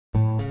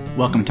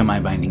Welcome to my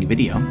binding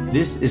video.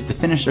 This is the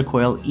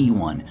Finish-A-Coil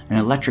E1, an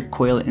electric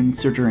coil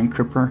inserter and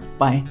crimper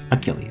by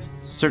Akiles.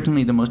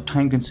 Certainly the most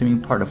time-consuming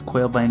part of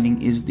coil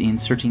binding is the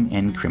inserting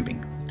and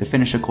crimping. The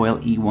Finish-A-Coil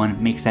E1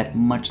 makes that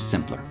much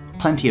simpler.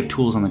 Plenty of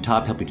tools on the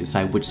top help you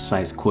decide which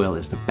size coil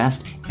is the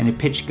best, and a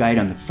pitch guide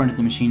on the front of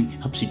the machine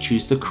helps you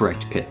choose the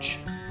correct pitch.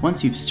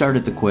 Once you've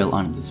started the coil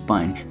onto the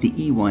spine, the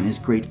E1 is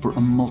great for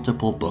a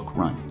multiple book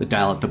run. The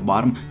dial at the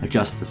bottom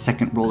adjusts the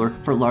second roller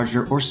for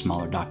larger or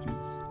smaller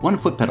documents. One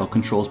foot pedal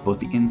controls both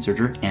the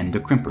inserter and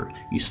the crimper.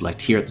 You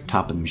select here at the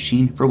top of the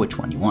machine for which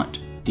one you want.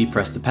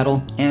 Depress the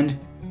pedal and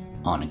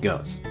on it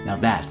goes. Now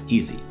that's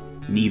easy.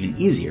 And even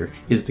easier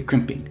is the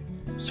crimping.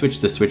 Switch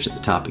the switch at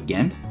the top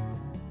again.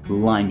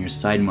 Line your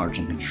side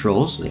margin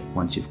controls so that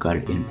once you've got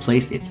it in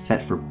place, it's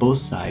set for both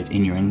sides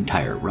in your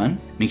entire run.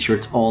 Make sure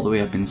it's all the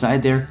way up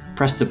inside there,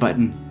 press the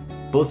button,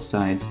 both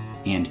sides,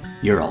 and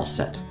you're all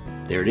set.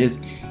 There it is,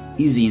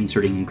 easy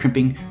inserting and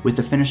crimping with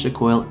the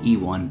Finish-A-Coil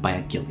E1 by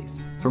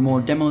Akiles. For more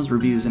demos,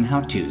 reviews, and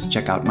how-tos,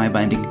 check out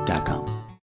MyBinding.com.